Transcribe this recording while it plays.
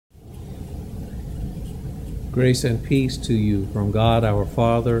Grace and peace to you from God our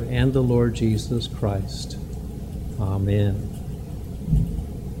Father and the Lord Jesus Christ. Amen.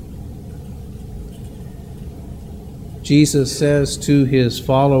 Jesus says to his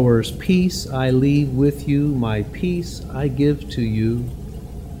followers, "Peace I leave with you, my peace I give to you.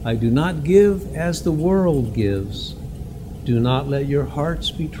 I do not give as the world gives. Do not let your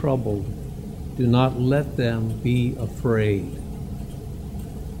hearts be troubled. Do not let them be afraid."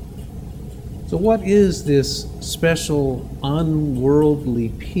 So what is this special unworldly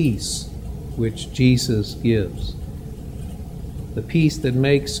peace which Jesus gives? The peace that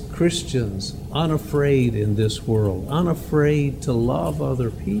makes Christians unafraid in this world, unafraid to love other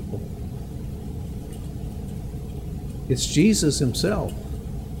people. It's Jesus himself.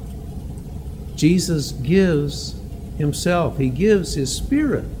 Jesus gives himself. He gives his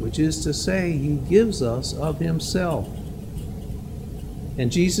Spirit, which is to say, he gives us of himself. And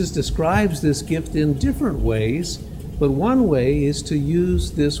Jesus describes this gift in different ways, but one way is to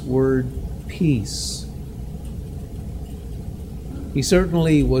use this word peace. He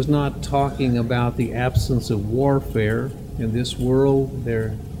certainly was not talking about the absence of warfare. In this world,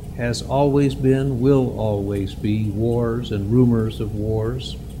 there has always been, will always be, wars and rumors of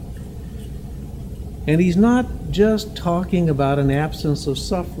wars. And he's not just talking about an absence of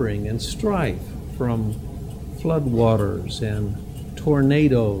suffering and strife from floodwaters and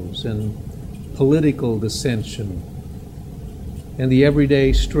tornadoes and political dissension and the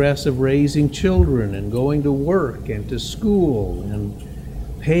everyday stress of raising children and going to work and to school and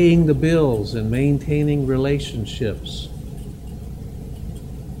paying the bills and maintaining relationships.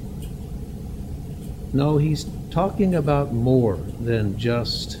 No, he's talking about more than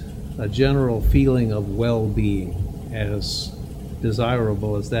just a general feeling of well-being, as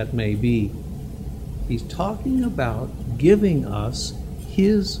desirable as that may be. He's talking about giving us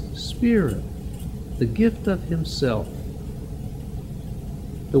his Spirit, the gift of himself.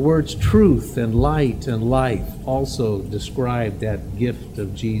 The words truth and light and life also describe that gift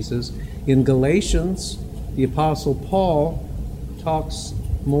of Jesus. In Galatians, the Apostle Paul talks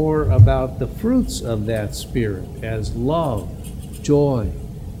more about the fruits of that Spirit as love, joy,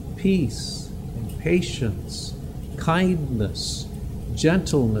 peace, and patience, kindness,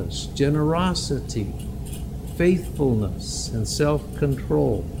 gentleness, generosity, faithfulness, and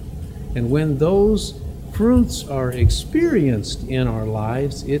self-control. And when those fruits are experienced in our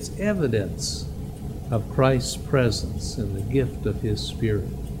lives, it's evidence of Christ's presence and the gift of his Spirit.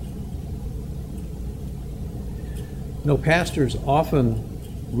 Pastors often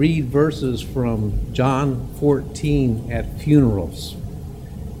read verses from John 14 at funerals.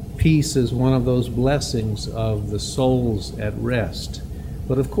 Peace is one of those blessings of the souls at rest.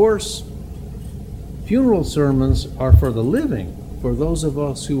 But of course, funeral sermons are for the living, for those of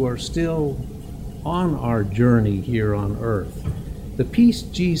us who are still on our journey here on earth. The peace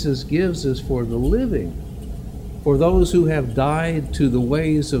Jesus gives is for the living, for those who have died to the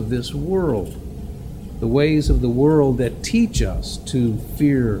ways of this world, the ways of the world that teach us to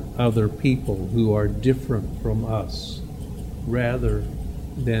fear other people who are different from us, rather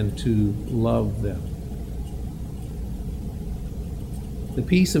than to love them. The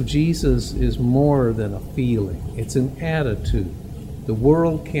peace of Jesus is more than a feeling. It's an attitude. The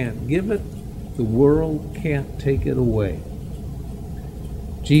world can't give it. The world can't take it away.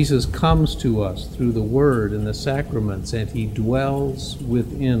 Jesus comes to us through the Word and the sacraments, and he dwells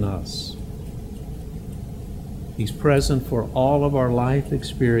within us. He's present for all of our life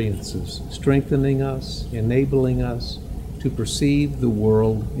experiences, strengthening us, enabling us to perceive the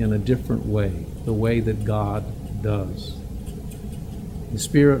world in a different way, the way that God does. The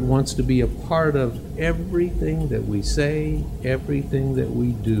Spirit wants to be a part of everything that we say, everything that we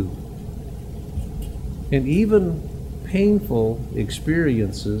do. And even painful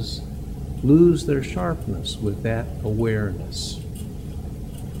experiences lose their sharpness with that awareness.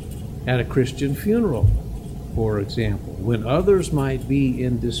 At a Christian funeral, for example, when others might be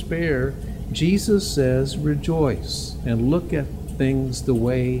in despair, Jesus says, rejoice and look at things the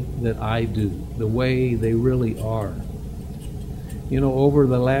way that I do, the way they really are. Over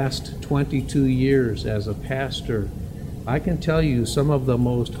the last 22 years as a pastor, I can tell you some of the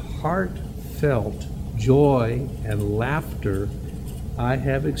most heartfelt joy and laughter I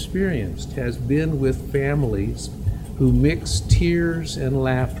have experienced has been with families who mix tears and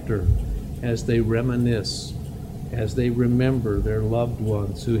laughter as they reminisce, as they remember their loved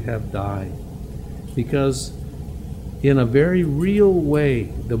ones who have died. Because in a very real way,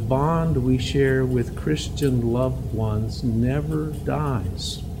 the bond we share with Christian loved ones never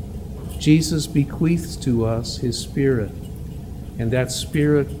dies. Jesus bequeaths to us his Spirit, and that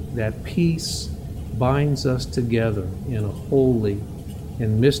Spirit, that peace, binds us together in a holy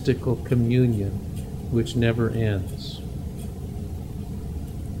and mystical communion which never ends.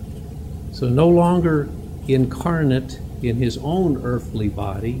 So no longer incarnate in his own earthly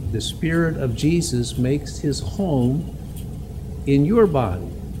body, the Spirit of Jesus makes his home in your body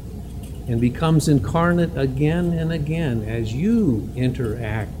and becomes incarnate again and again as you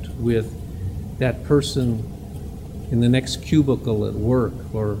interact with that person in the next cubicle at work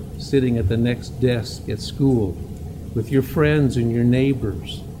or sitting at the next desk at school, with your friends and your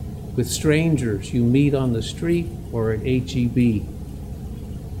neighbors, with strangers you meet on the street or at HEB.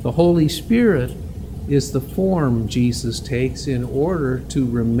 The Holy Spirit is the form Jesus takes in order to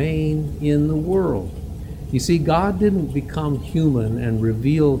remain in the world. You see, God didn't become human and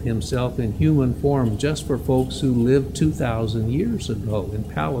reveal himself in human form just for folks who lived 2,000 years ago in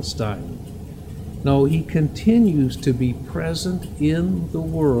Palestine. No, he continues to be present in the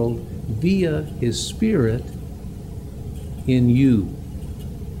world via his Spirit in you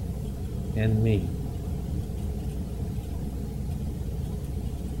and me.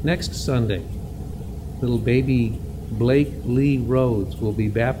 Next Sunday, little baby Blake Lee Rhodes will be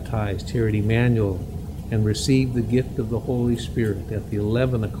baptized here at Emmanuel and receive the gift of the Holy Spirit at the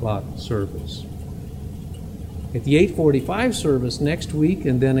 11 o'clock service. At the 8:45 service next week,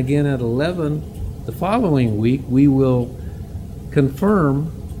 and then again at 11 the following week, we will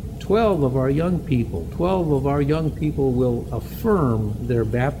confirm 12 of our young people. 12 of our young people will affirm their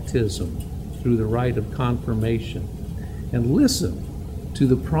baptism through the rite of confirmation and listen to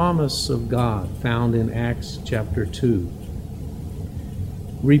the promise of God found in Acts chapter 2.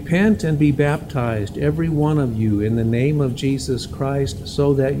 Repent and be baptized, every one of you, in the name of Jesus Christ,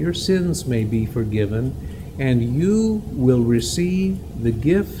 so that your sins may be forgiven, and you will receive the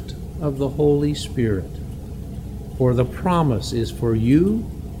gift of the Holy Spirit. For the promise is for you,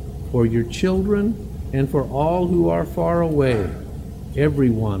 for your children, and for all who are far away,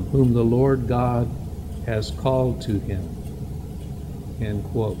 everyone whom the Lord God has called to him. End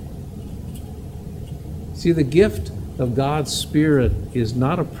quote. See, the gift of God's Spirit is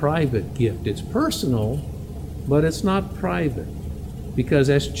not a private gift. It's personal, but it's not private. Because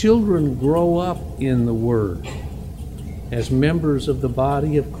as children grow up in the Word, as members of the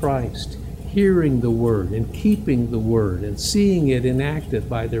body of Christ, hearing the Word and keeping the Word and seeing it enacted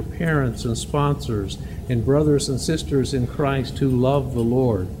by their parents and sponsors and brothers and sisters in Christ who love the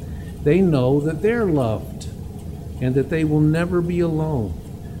Lord, they know that they're loved and that they will never be alone,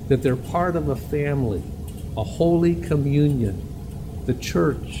 that they're part of a family, a holy communion, the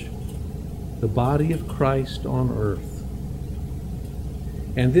church, the body of Christ on earth.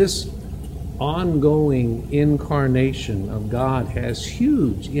 And this ongoing incarnation of God has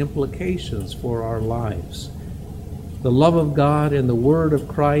huge implications for our lives. The love of God and the Word of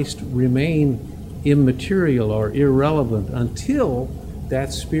Christ remain immaterial or irrelevant until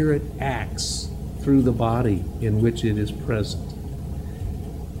that Spirit acts through the body in which it is present.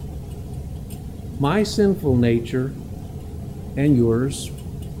 My sinful nature and yours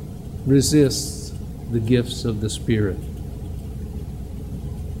resists the gifts of the Spirit.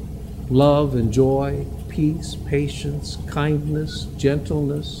 Love and joy, peace, patience, kindness,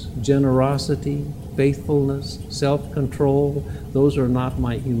 gentleness, generosity, faithfulness, self-control, those are not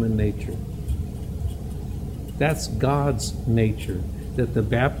my human nature. That's God's nature that the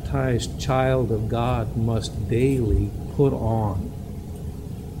baptized child of God must daily put on.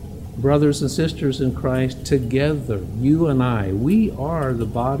 Brothers and sisters in Christ, together, you and I, we are the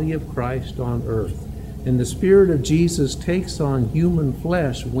body of Christ on earth. And the Spirit of Jesus takes on human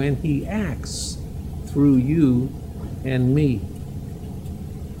flesh when he acts through you and me.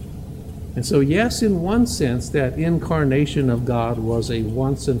 And so, yes, in one sense, that incarnation of God was a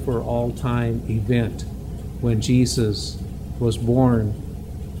once and for all time event when Jesus was born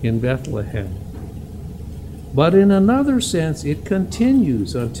in Bethlehem. But in another sense, it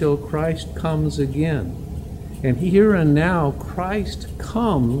continues until Christ comes again. And here and now, Christ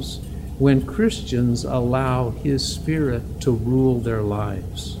comes when Christians allow his Spirit to rule their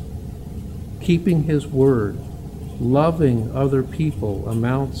lives. Keeping his word, loving other people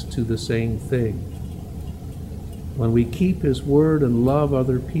amounts to the same thing. When we keep his word and love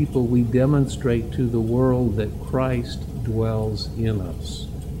other people, we demonstrate to the world that Christ dwells in us.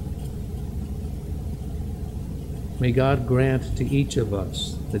 May God grant to each of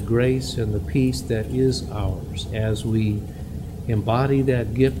us the grace and the peace that is ours as we embody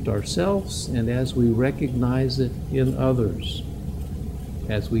that gift ourselves and as we recognize it in others,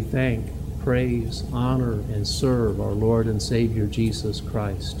 as we thank, praise, honor, and serve our Lord and Savior Jesus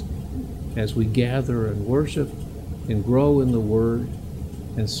Christ, as we gather and worship and grow in the Word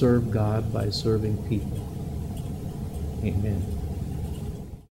and serve God by serving people. Amen.